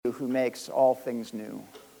who makes all things new.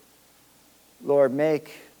 Lord,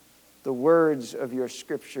 make the words of your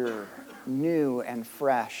Scripture new and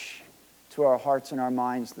fresh to our hearts and our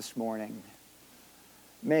minds this morning.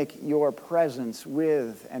 Make your presence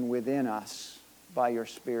with and within us by your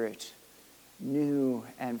Spirit new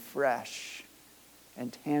and fresh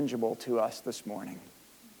and tangible to us this morning.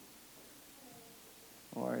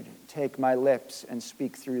 Lord, take my lips and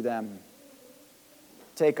speak through them.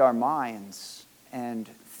 Take our minds and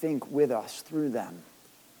think with us through them.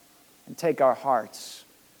 And take our hearts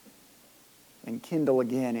and kindle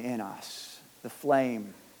again in us the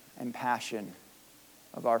flame and passion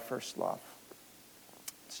of our first love.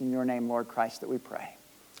 It's in your name, Lord Christ, that we pray.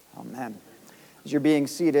 Amen. As you're being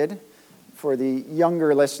seated, for the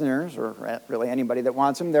younger listeners, or really anybody that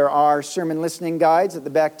wants them, there are sermon listening guides at the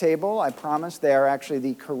back table. I promise they are actually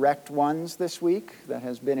the correct ones this week. That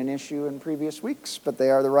has been an issue in previous weeks, but they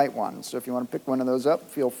are the right ones. So if you want to pick one of those up,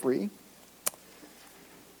 feel free.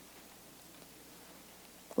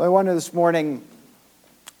 Well, I wonder this morning,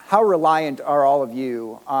 how reliant are all of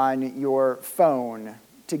you on your phone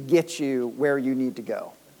to get you where you need to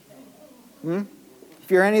go? If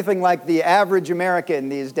you're anything like the average American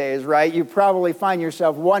these days, right, you probably find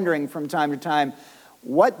yourself wondering from time to time,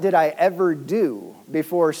 what did I ever do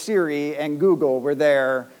before Siri and Google were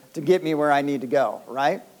there to get me where I need to go,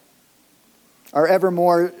 right? Our ever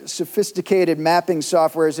more sophisticated mapping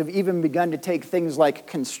softwares have even begun to take things like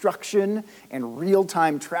construction and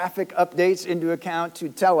real-time traffic updates into account to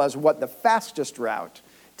tell us what the fastest route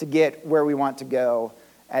to get where we want to go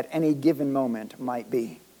at any given moment might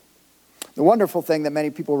be. The wonderful thing that many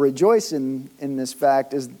people rejoice in this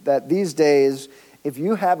fact is that these days, if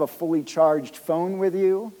you have a fully charged phone with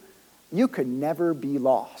you, you could never be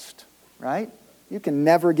lost, right? You can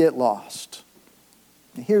never get lost.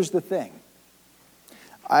 Here's the thing.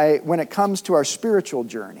 When it comes to our spiritual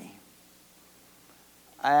journey,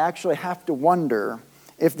 I actually have to wonder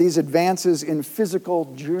if these advances in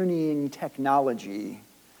physical journeying technology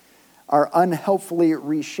are unhelpfully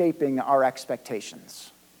reshaping our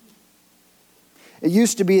expectations. It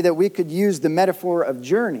used to be that we could use the metaphor of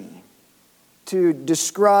journey to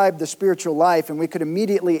describe the spiritual life, and we could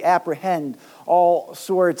immediately apprehend all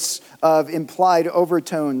sorts of implied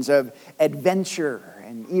overtones of adventure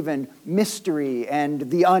and even mystery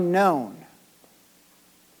and the unknown.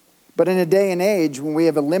 But in a day and age when we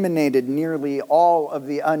have eliminated nearly all of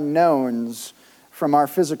the unknowns from our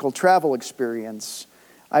physical travel experience,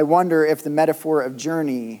 I wonder if the metaphor of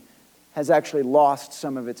journey has actually lost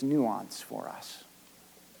some of its nuance for us.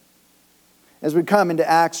 As we come into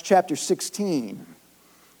Acts chapter 16,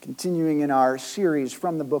 continuing in our series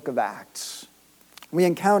from the book of Acts, we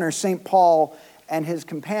encounter St. Paul and his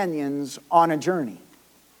companions on a journey.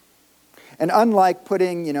 And unlike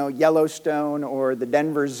putting, Yellowstone or the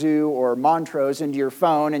Denver Zoo or Montrose into your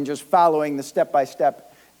phone and just following the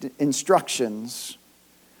step-by-step instructions,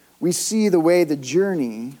 we see the way the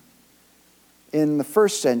journey in the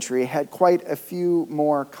first century had quite a few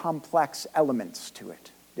more complex elements to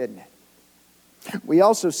it, didn't it? We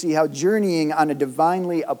also see how journeying on a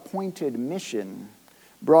divinely appointed mission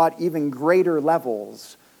brought even greater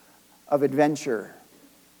levels of adventure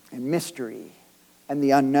and mystery and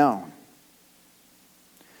the unknown.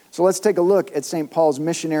 So let's take a look at St. Paul's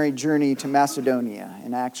missionary journey to Macedonia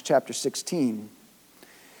in Acts chapter 16.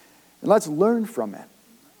 And let's learn from it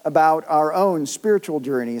about our own spiritual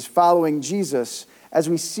journeys following Jesus as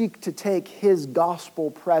we seek to take his gospel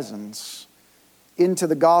presence into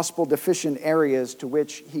the gospel deficient areas to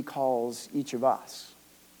which he calls each of us.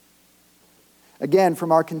 Again,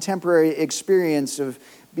 from our contemporary experience of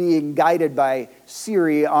being guided by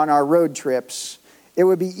Siri on our road trips, it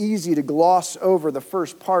would be easy to gloss over the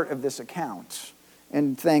first part of this account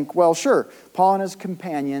and think, well, sure, Paul and his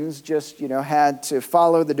companions just, had to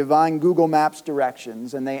follow the divine Google Maps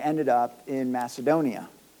directions and they ended up in Macedonia.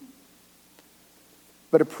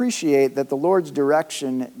 But appreciate that the Lord's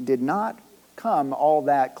direction did not come all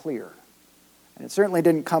that clear. And it certainly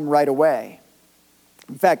didn't come right away.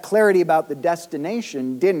 In fact, clarity about the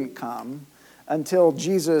destination didn't come until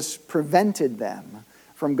Jesus prevented them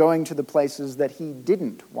from going to the places that he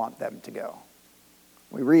didn't want them to go.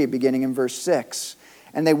 We read, beginning in verse 6,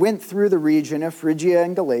 "And they went through the region of Phrygia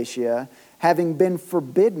and Galatia, having been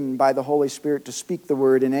forbidden by the Holy Spirit to speak the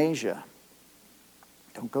word in Asia."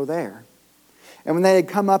 Don't go there. "And when they had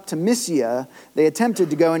come up to Mysia, they attempted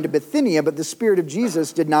to go into Bithynia, but the Spirit of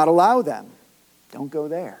Jesus did not allow them." Don't go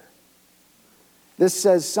there. This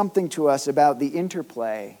says something to us about the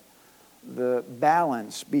interplay, the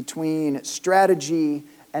balance between strategy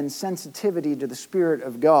and sensitivity to the Spirit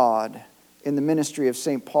of God in the ministry of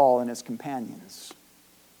St. Paul and his companions.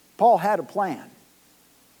 Paul had a plan,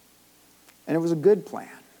 and it was a good plan.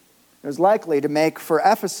 It was likely to make for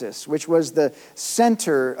Ephesus, which was the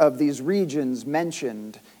center of these regions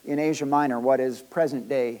mentioned in Asia Minor, what is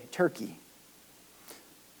present-day Turkey.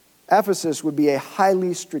 Ephesus would be a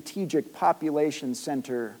highly strategic population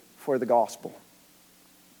center for the gospel.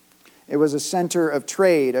 It was a center of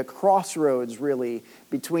trade, a crossroads, really,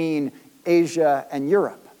 between Asia and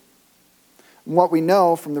Europe. And what we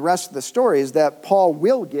know from the rest of the story is that Paul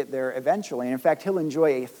will get there eventually. And in fact, he'll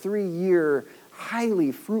enjoy a 3-year,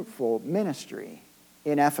 highly fruitful ministry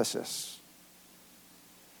in Ephesus.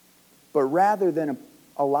 But rather than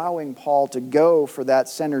allowing Paul to go for that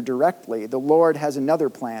center directly, the Lord has another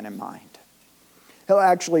plan in mind. He'll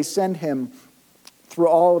actually send him through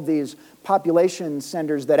all of these population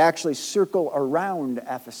centers that actually circle around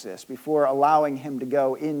Ephesus before allowing him to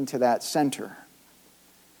go into that center.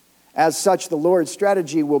 As such, the Lord's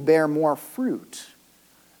strategy will bear more fruit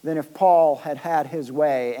than if Paul had had his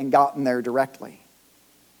way and gotten there directly.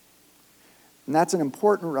 And that's an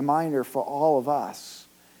important reminder for all of us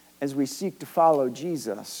as we seek to follow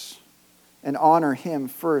Jesus and honor him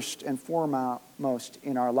first and foremost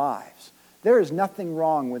in our lives. There is nothing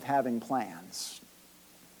wrong with having plans.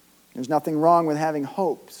 There's nothing wrong with having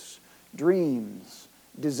hopes, dreams,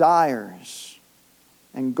 desires,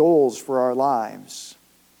 and goals for our lives.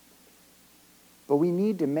 But we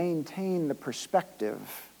need to maintain the perspective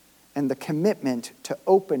and the commitment to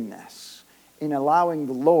openness in allowing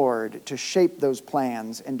the Lord to shape those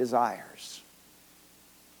plans and desires.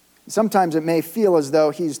 Sometimes it may feel as though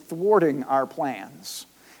he's thwarting our plans.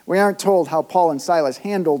 We aren't told how Paul and Silas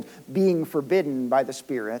handled being forbidden by the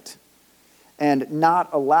Spirit and not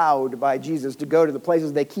allowed by Jesus to go to the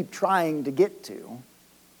places they keep trying to get to.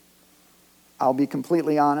 I'll be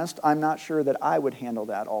completely honest, I'm not sure that I would handle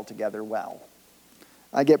that altogether well.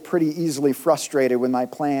 I get pretty easily frustrated when my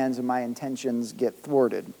plans and my intentions get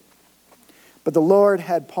thwarted. But the Lord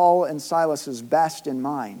had Paul and Silas's best in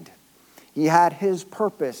mind. He had his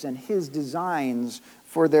purpose and his designs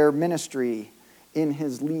for their ministry in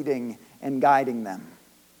his leading and guiding them.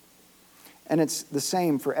 And it's the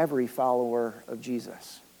same for every follower of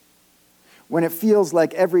Jesus. When it feels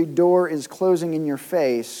like every door is closing in your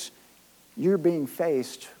face, you're being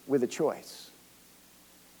faced with a choice.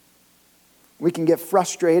 We can get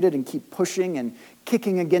frustrated and keep pushing and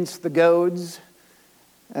kicking against the goads,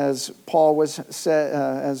 as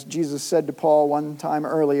Jesus said to Paul one time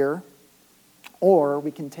earlier. Or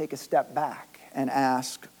we can take a step back and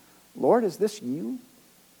ask, Lord, is this you?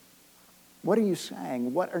 What are you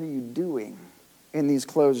saying? What are you doing in these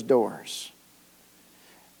closed doors?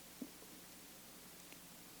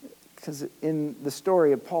 Because in the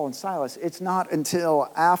story of Paul and Silas, it's not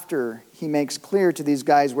until after he makes clear to these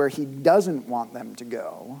guys where he doesn't want them to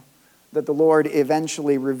go that the Lord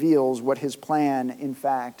eventually reveals what his plan, in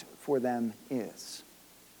fact, for them is.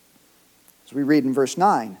 As we read in verse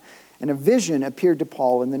 9, and a vision appeared to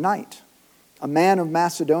Paul in the night. A man of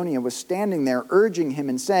Macedonia was standing there, urging him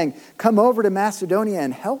and saying, "Come over to Macedonia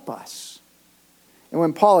and help us." And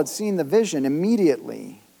when Paul had seen the vision,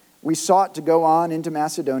 immediately we sought to go on into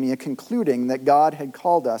Macedonia, concluding that God had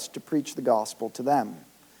called us to preach the gospel to them.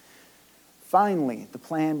 Finally, the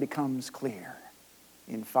plan becomes clear.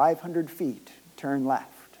 In 500 feet, turn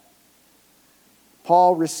left.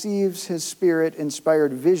 Paul receives his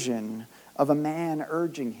Spirit-inspired vision of a man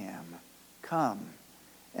urging him, "Come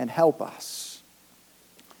and help us."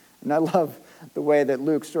 And I love the way that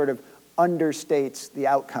Luke sort of understates the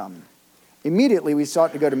outcome. Immediately we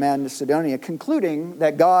sought to go to Macedonia, concluding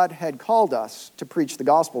that God had called us to preach the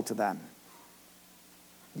gospel to them.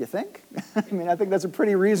 You think? I think that's a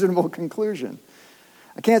pretty reasonable conclusion.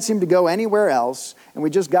 I can't seem to go anywhere else, and we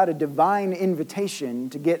just got a divine invitation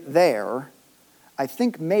to get there. I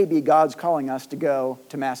think maybe God's calling us to go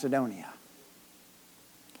to Macedonia.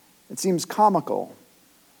 It seems comical,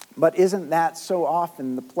 but isn't that so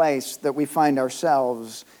often the place that we find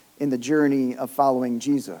ourselves in the journey of following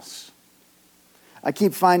Jesus? I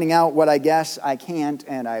keep finding out what I guess I can't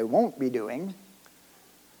and I won't be doing.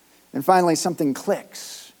 And finally, something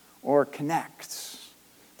clicks or connects.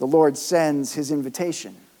 The Lord sends his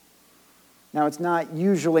invitation. Now, it's not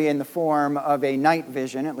usually in the form of a night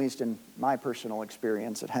vision, at least in my personal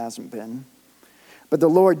experience, it hasn't been. But the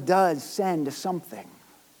Lord does send something,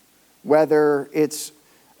 whether it's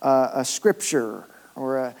a scripture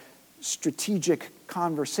or a strategic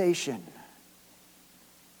conversation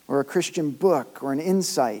or a Christian book or an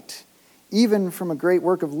insight, even from a great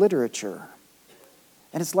work of literature.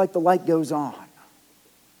 And it's like the light goes on.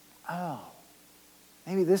 Oh,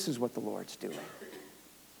 maybe this is what the Lord's doing.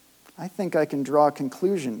 I think I can draw a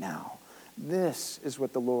conclusion now. This is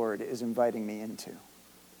what the Lord is inviting me into.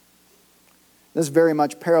 This very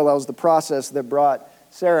much parallels the process that brought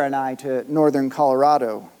Sarah and I to northern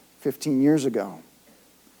Colorado 15 years ago.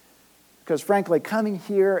 Because frankly, coming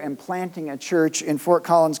here and planting a church in Fort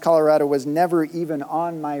Collins, Colorado was never even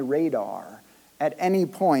on my radar at any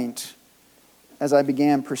point as I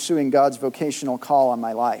began pursuing God's vocational call on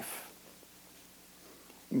my life.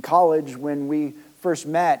 In college, when we first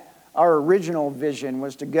met, our original vision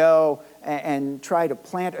was to go and try to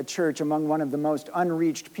plant a church among one of the most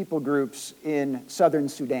unreached people groups in southern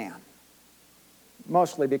Sudan.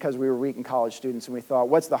 Mostly because we were Wheaton College students and we thought,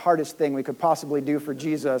 what's the hardest thing we could possibly do for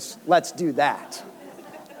Jesus? Let's do that.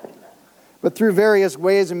 But through various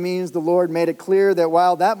ways and means, the Lord made it clear that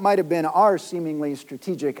while that might have been our seemingly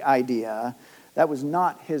strategic idea, that was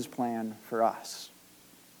not His plan for us.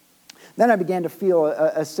 Then I began to feel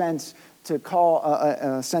a sense and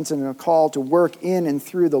a call to work in and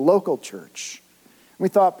through the local church. We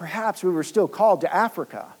thought perhaps we were still called to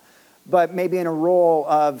Africa, but maybe in a role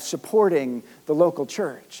of supporting the local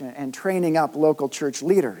church and training up local church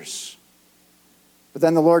leaders. But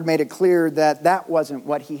then the Lord made it clear that that wasn't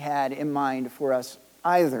what He had in mind for us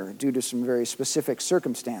either, due to some very specific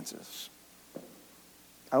circumstances.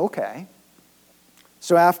 Okay.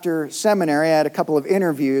 So after seminary, I had a couple of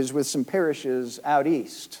interviews with some parishes out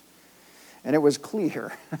east. And it was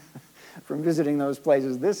clear from visiting those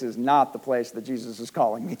places, this is not the place that Jesus is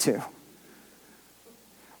calling me to.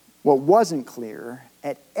 What wasn't clear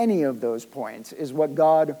at any of those points is what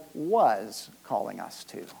God was calling us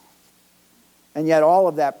to. And yet all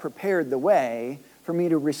of that prepared the way for me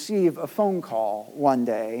to receive a phone call one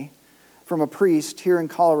day from a priest here in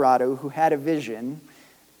Colorado who had a vision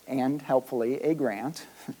and, helpfully, a grant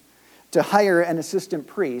to hire an assistant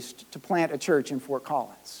priest to plant a church in Fort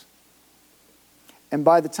Collins. And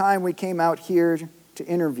by the time we came out here to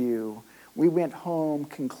interview, we went home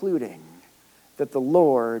concluding that the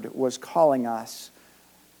Lord was calling us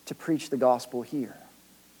to preach the gospel here.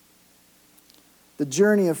 The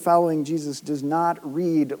journey of following Jesus does not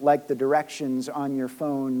read like the directions on your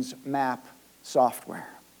phone's map software.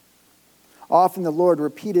 Often the Lord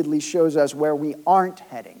repeatedly shows us where we aren't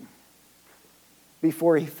heading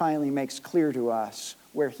before He finally makes clear to us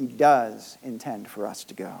where He does intend for us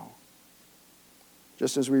to go.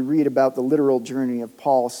 Just as we read about the literal journey of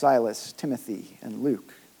Paul, Silas, Timothy, and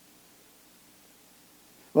Luke.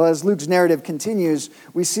 Well, as Luke's narrative continues,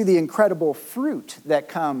 we see the incredible fruit that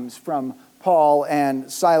comes from Paul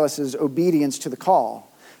and Silas's obedience to the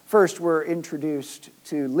call. First, we're introduced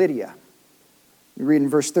to Lydia. We read in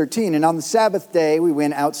verse 13, "And on the Sabbath day we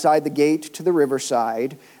went outside the gate to the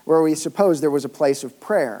riverside, where we supposed there was a place of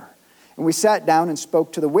prayer. And we sat down and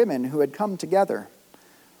spoke to the women who had come together.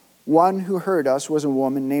 One who heard us was a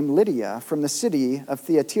woman named Lydia from the city of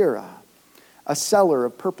Thyatira, a seller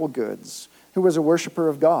of purple goods, who was a worshiper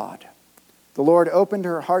of God. The Lord opened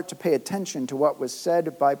her heart to pay attention to what was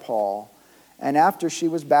said by Paul, and after she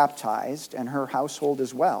was baptized, and her household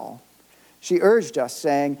as well, she urged us,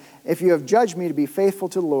 saying, 'If you have judged me to be faithful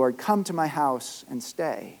to the Lord, come to my house and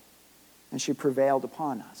stay.' And she prevailed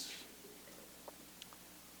upon us."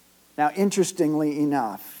 Now, interestingly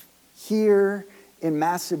enough, here in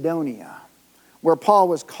Macedonia, where Paul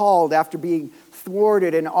was called after being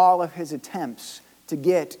thwarted in all of his attempts to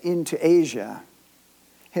get into Asia,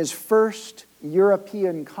 his first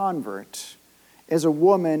European convert is a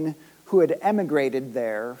woman who had emigrated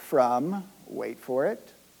there from, wait for it,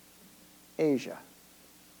 Asia.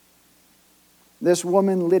 This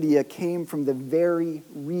woman, Lydia, came from the very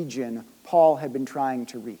region Paul had been trying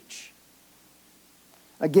to reach.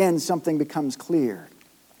 Again, something becomes clear.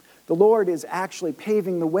 The Lord is actually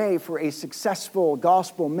paving the way for a successful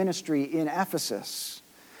gospel ministry in Ephesus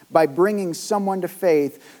by bringing someone to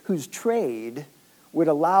faith whose trade would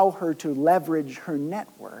allow her to leverage her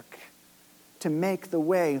network to make the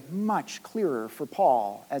way much clearer for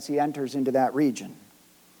Paul as he enters into that region.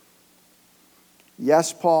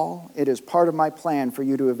 "Yes, Paul, it is part of my plan for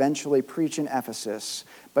you to eventually preach in Ephesus,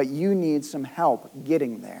 but you need some help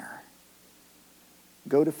getting there.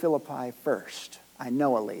 Go to Philippi first. I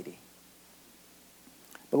know a lady."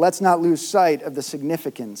 But let's not lose sight of the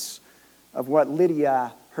significance of what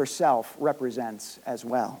Lydia herself represents as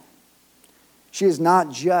well. She is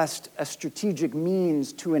not just a strategic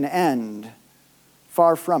means to an end,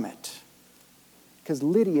 far from it. Because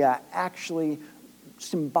Lydia actually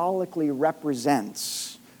symbolically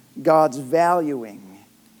represents God's valuing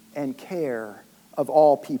and care of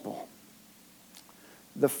all people.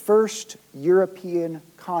 The first European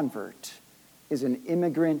convert is an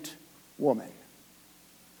immigrant woman.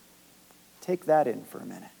 Take that in for a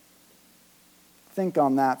minute. Think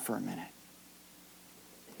on that for a minute.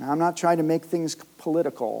 Now, I'm not trying to make things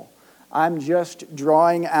political. I'm just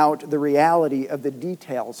drawing out the reality of the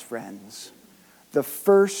details, friends. The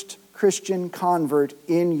first Christian convert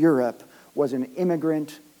in Europe was an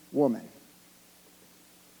immigrant woman.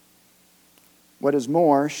 What is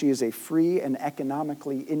more, she is a free and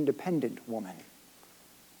economically independent woman,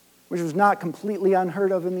 which was not completely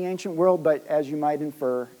unheard of in the ancient world, but as you might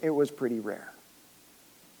infer, it was pretty rare.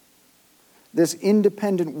 This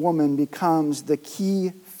independent woman becomes the key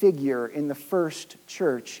figure in the first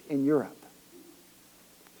church in Europe.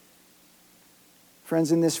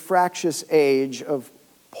 Friends, in this fractious age of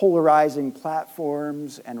polarizing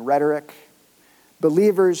platforms and rhetoric,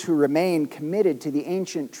 believers who remain committed to the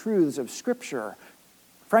ancient truths of Scripture,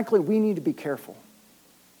 frankly, we need to be careful.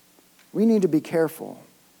 We need to be careful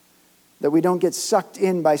that we don't get sucked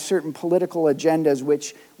in by certain political agendas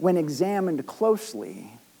which, when examined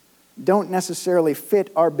closely, don't necessarily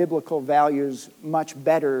fit our biblical values much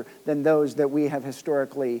better than those that we have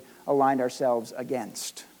historically aligned ourselves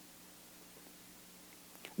against.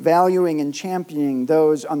 Valuing and championing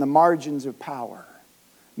those on the margins of power,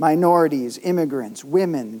 minorities, immigrants,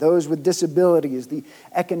 women, those with disabilities, the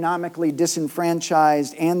economically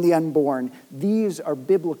disenfranchised, and the unborn. These are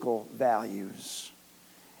biblical values.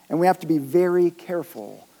 And we have to be very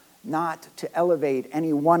careful not to elevate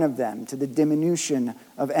any one of them to the diminution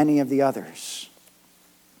of any of the others.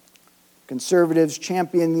 Conservatives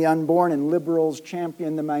champion the unborn and liberals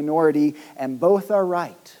champion the minority, and both are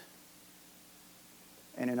right.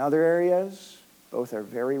 And in other areas, both are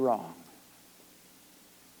very wrong.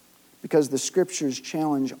 Because the Scriptures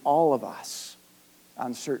challenge all of us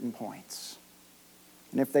on certain points.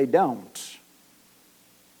 And if they don't,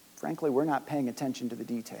 frankly, we're not paying attention to the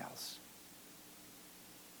details.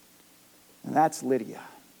 And that's Lydia,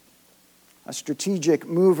 a strategic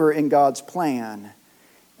mover in God's plan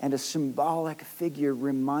and a symbolic figure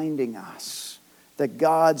reminding us that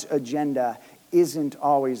God's agenda isn't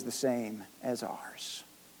always the same as ours.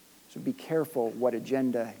 So be careful what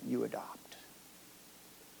agenda you adopt.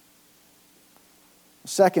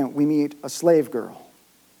 Second, we meet a slave girl.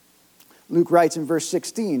 Luke writes in verse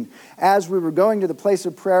 16, "As we were going to the place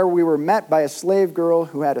of prayer, we were met by a slave girl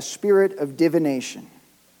who had a spirit of divination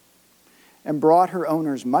and brought her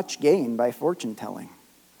owners much gain by fortune-telling.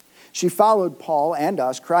 She followed Paul and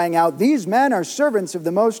us, crying out, 'These men are servants of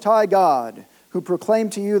the Most High God, who proclaim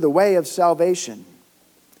to you the way of salvation.'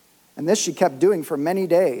 And this she kept doing for many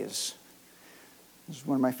days." This is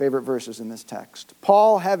one of my favorite verses in this text.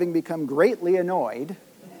 "Paul, having become greatly annoyed,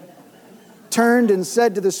 turned and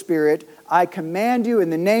said to the spirit, 'I command you in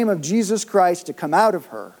the name of Jesus Christ to come out of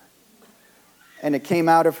her.' And it came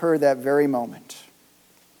out of her that very moment."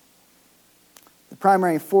 The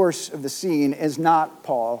primary force of the scene is not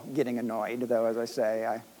Paul getting annoyed, though, as I say,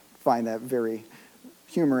 I find that very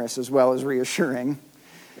humorous as well as reassuring.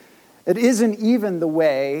 It isn't even the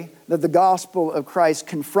way that the gospel of Christ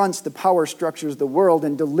confronts the power structures of the world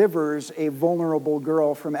and delivers a vulnerable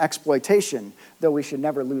girl from exploitation, though we should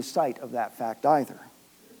never lose sight of that fact either.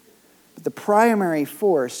 But the primary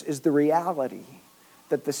force is the reality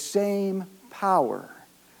that the same power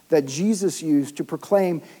that Jesus used to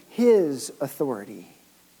proclaim his authority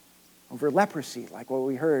over leprosy, like what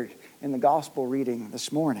we heard in the gospel reading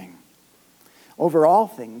this morning, over all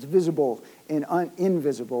things, visible and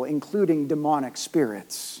invisible, including demonic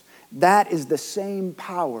spirits. That is the same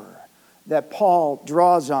power that Paul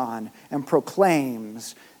draws on and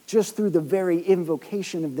proclaims just through the very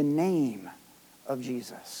invocation of the name of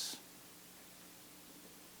Jesus.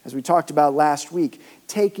 As we talked about last week,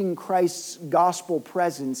 taking Christ's gospel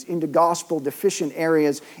presence into gospel deficient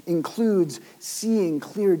areas includes seeing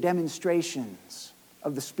clear demonstrations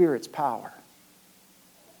of the Spirit's power.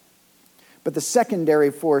 But the secondary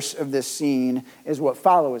force of this scene is what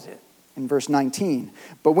follows it in verse 19.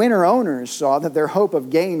 "But when her owners saw that their hope of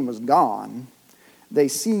gain was gone, they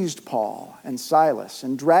seized Paul and Silas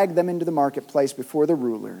and dragged them into the marketplace before the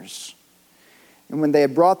rulers. And when they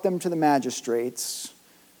had brought them to the magistrates,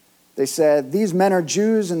 they said, 'These men are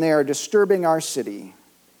Jews and they are disturbing our city.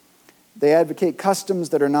 They advocate customs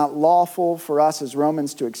that are not lawful for us as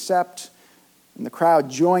Romans to accept.' And the crowd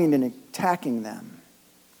joined in attacking them.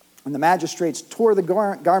 And the magistrates tore the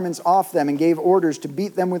garments off them and gave orders to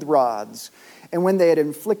beat them with rods. And when they had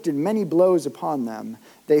inflicted many blows upon them,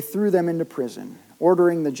 they threw them into prison,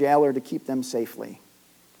 ordering the jailer to keep them safely.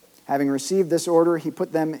 Having received this order, he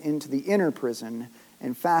put them into the inner prison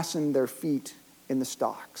and fastened their feet in the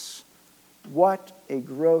stocks." What a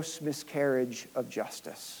gross miscarriage of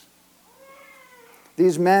justice.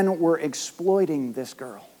 These men were exploiting this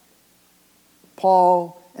girl.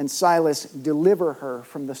 Paul and Silas deliver her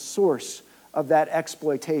from the source of that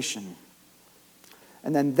exploitation.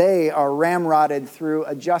 And then they are ramrodded through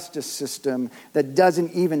a justice system that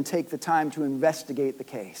doesn't even take the time to investigate the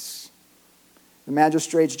case. The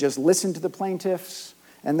magistrates just listen to the plaintiffs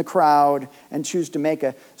and the crowd and choose to make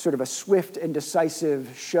a sort of a swift and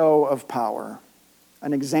decisive show of power,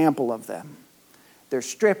 an example of them. They're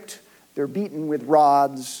stripped, they're beaten with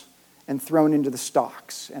rods, and thrown into the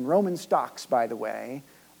stocks. And Roman stocks, by the way,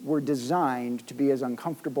 were designed to be as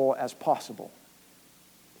uncomfortable as possible.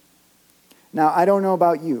 Now, I don't know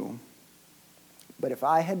about you, but if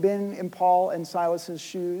I had been in Paul and Silas's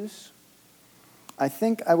shoes, I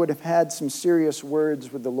think I would have had some serious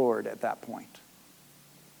words with the Lord at that point.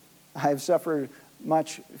 I have suffered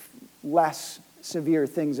much less severe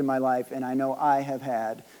things in my life, and I know I have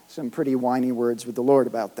had some pretty whiny words with the Lord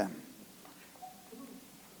about them.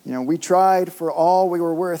 You know, we tried for all we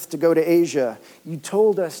were worth to go to Asia. You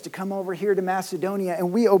told us to come over here to Macedonia,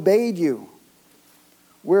 and we obeyed you.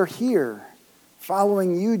 We're here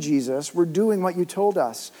following you, Jesus. We're doing what you told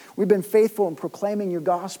us. We've been faithful in proclaiming your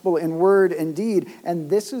gospel in word and deed, and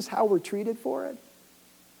this is how we're treated for it?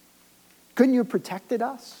 Couldn't you have protected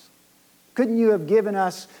us? Couldn't you have given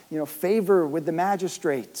us, favor with the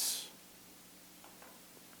magistrates?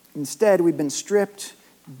 Instead, we've been stripped,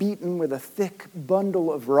 beaten with a thick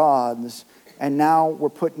bundle of rods, and now we're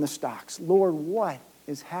put in the stocks. Lord, what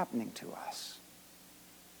is happening to us?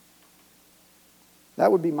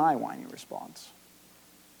 That would be my whiny response.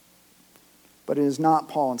 But it is not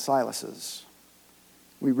Paul and Silas's.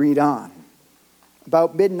 We read on.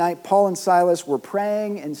 About midnight, Paul and Silas were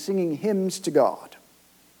praying and singing hymns to God,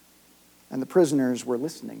 and the prisoners were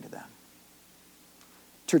listening to them.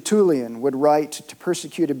 Tertullian would write to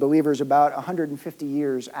persecuted believers about 150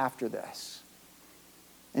 years after this.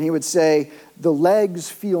 And he would say, the legs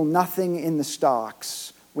feel nothing in the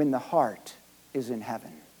stocks when the heart is in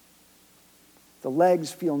heaven. The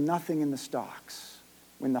legs feel nothing in the stocks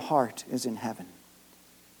when the heart is in heaven.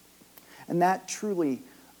 And that truly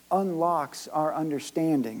unlocks our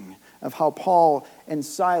understanding of how Paul and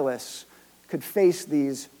Silas could face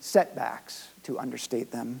these setbacks, to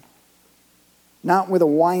understate them. Not with a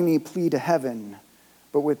whiny plea to heaven,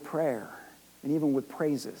 but with prayer and even with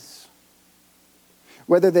praises.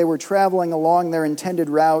 Whether they were traveling along their intended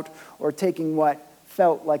route or taking what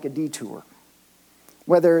felt like a detour.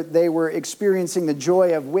 Whether they were experiencing the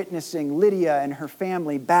joy of witnessing Lydia and her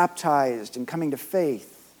family baptized and coming to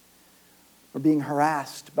faith, or being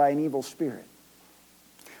harassed by an evil spirit.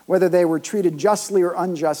 Whether they were treated justly or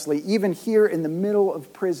unjustly, even here in the middle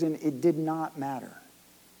of prison, it did not matter.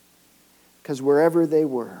 Because wherever they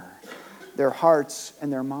were, their hearts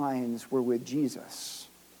and their minds were with Jesus,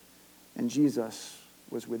 and Jesus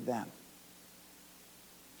was with them.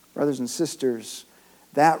 Brothers and sisters,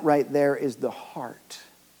 that right there is the heart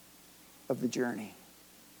of the journey.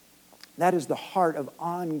 That is the heart of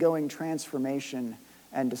ongoing transformation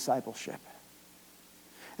and discipleship.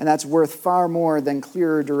 And that's worth far more than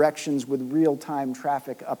clearer directions with real-time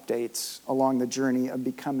traffic updates along the journey of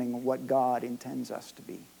becoming what God intends us to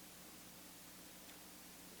be.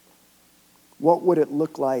 What would it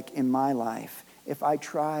look like in my life if I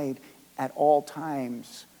tried at all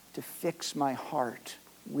times to fix my heart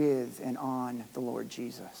with and on the Lord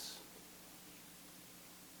Jesus?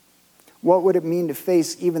 What would it mean to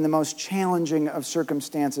face even the most challenging of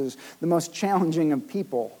circumstances, the most challenging of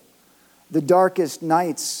people, the darkest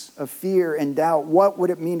nights of fear and doubt? What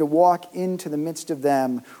would it mean to walk into the midst of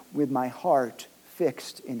them with my heart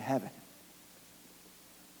fixed in heaven?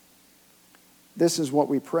 This is what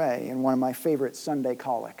we pray in one of my favorite Sunday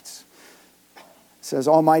collects. It says,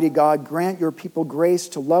 Almighty God, grant your people grace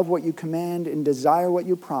to love what you command and desire what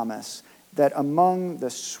you promise, that among the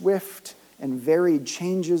swift and varied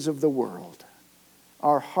changes of the world,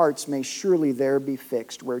 our hearts may surely there be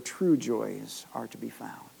fixed where true joys are to be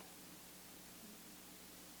found.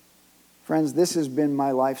 Friends, this has been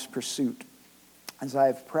my life's pursuit as I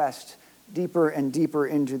have pressed deeper and deeper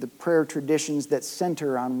into the prayer traditions that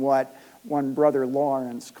center on what one brother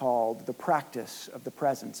Lawrence called the practice of the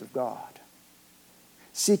presence of God.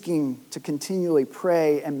 Seeking to continually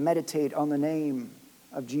pray and meditate on the name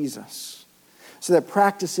of Jesus, so that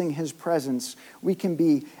practicing his presence, we can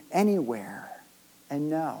be anywhere and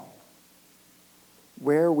know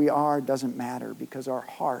where we are doesn't matter because our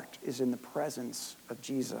heart is in the presence of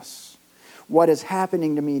Jesus. What is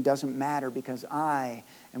happening to me doesn't matter because I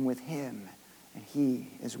am with him and he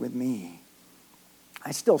is with me.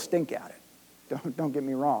 I still stink at it. Don't get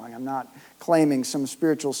me wrong. I'm not claiming some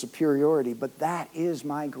spiritual superiority, but that is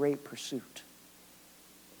my great pursuit.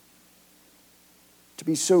 To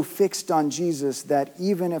be so fixed on Jesus that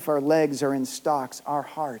even if our legs are in stocks, our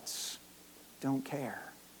hearts don't care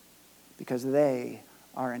because they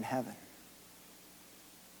are in heaven.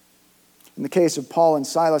 In the case of Paul and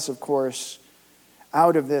Silas, of course,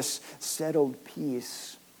 out of this settled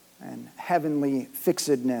peace and heavenly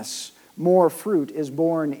fixedness, more fruit is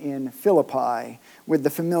born in Philippi with the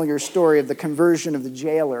familiar story of the conversion of the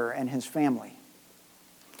jailer and his family.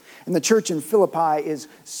 And the church in Philippi is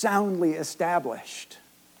soundly established.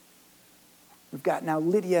 We've got now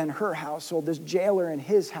Lydia and her household, this jailer and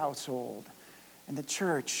his household. And the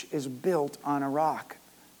church is built on a rock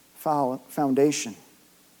foundation.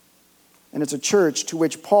 And it's a church to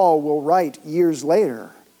which Paul will write years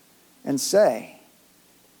later and say,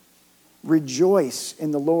 rejoice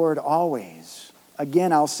in the Lord always.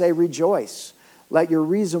 Again, I'll say rejoice. Let your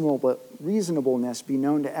reasonableness be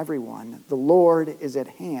known to everyone. The Lord is at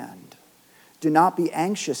hand. Do not be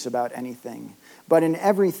anxious about anything, but in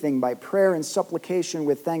everything by prayer and supplication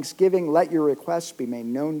with thanksgiving, let your requests be made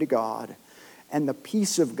known to God. And the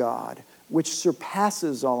peace of God, which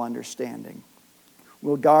surpasses all understanding,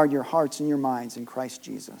 will guard your hearts and your minds in Christ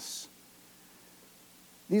Jesus.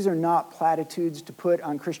 These are not platitudes to put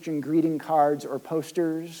on Christian greeting cards or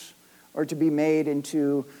posters or to be made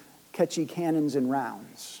into catchy cannons and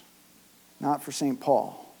rounds. Not for St.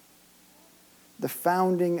 Paul. The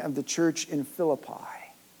founding of the church in Philippi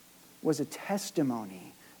was a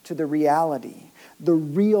testimony to the reality, the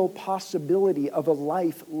real possibility of a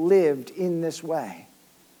life lived in this way.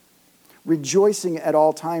 Rejoicing at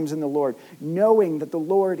all times in the Lord, knowing that the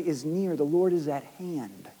Lord is near, the Lord is at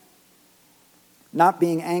hand. Not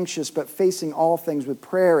being anxious, but facing all things with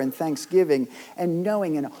prayer and thanksgiving, and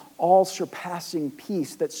knowing an all-surpassing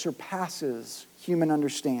peace that surpasses human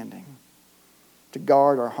understanding, to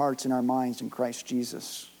guard our hearts and our minds in Christ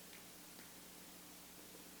Jesus.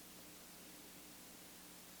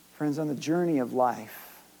 Friends, on the journey of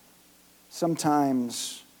life,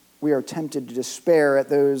 sometimes we are tempted to despair at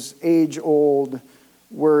those age-old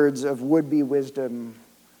words of would-be wisdom.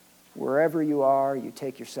 Wherever you are, you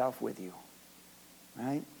take yourself with you.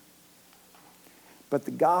 Right? But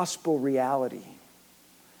the gospel reality,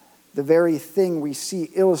 the very thing we see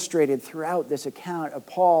illustrated throughout this account of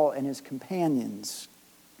Paul and his companions,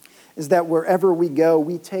 is that wherever we go,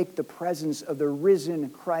 we take the presence of the risen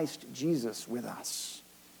Christ Jesus with us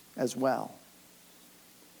as well.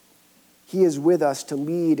 He is with us to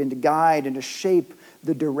lead and to guide and to shape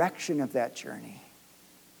the direction of that journey.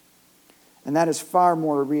 And that is far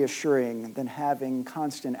more reassuring than having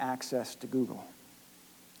constant access to Google.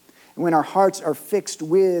 And when our hearts are fixed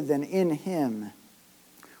with and in Him,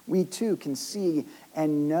 we too can see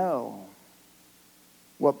and know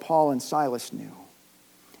what Paul and Silas knew.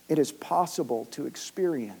 It is possible to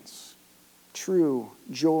experience true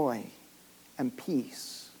joy and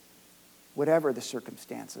peace, whatever the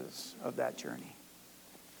circumstances of that journey.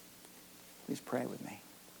 Please pray with me.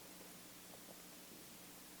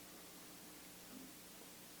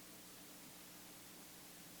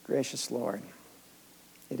 Gracious Lord,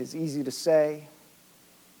 it is easy to say,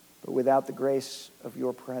 but without the grace of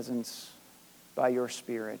your presence, by your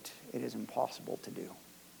Spirit, it is impossible to do.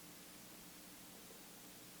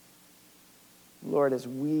 Lord, as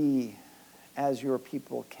we, as your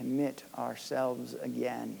people, commit ourselves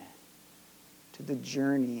again to the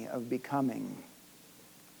journey of becoming,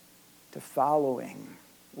 to following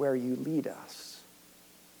where you lead us,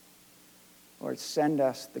 Lord, send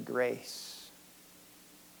us the grace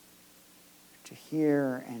to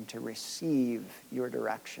hear and to receive your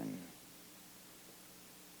direction.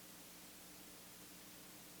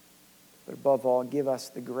 But above all, give us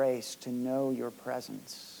the grace to know your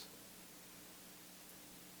presence,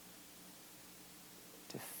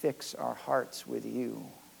 to fix our hearts with you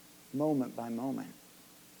moment by moment,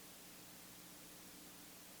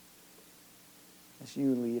 as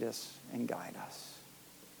you lead us and guide us,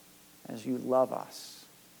 as you love us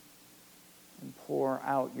and pour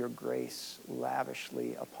out your grace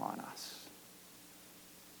lavishly upon us.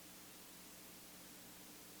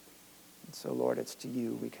 And so, Lord, it's to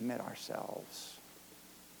you we commit ourselves.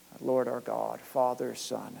 Lord our God, Father,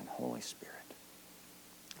 Son, and Holy Spirit.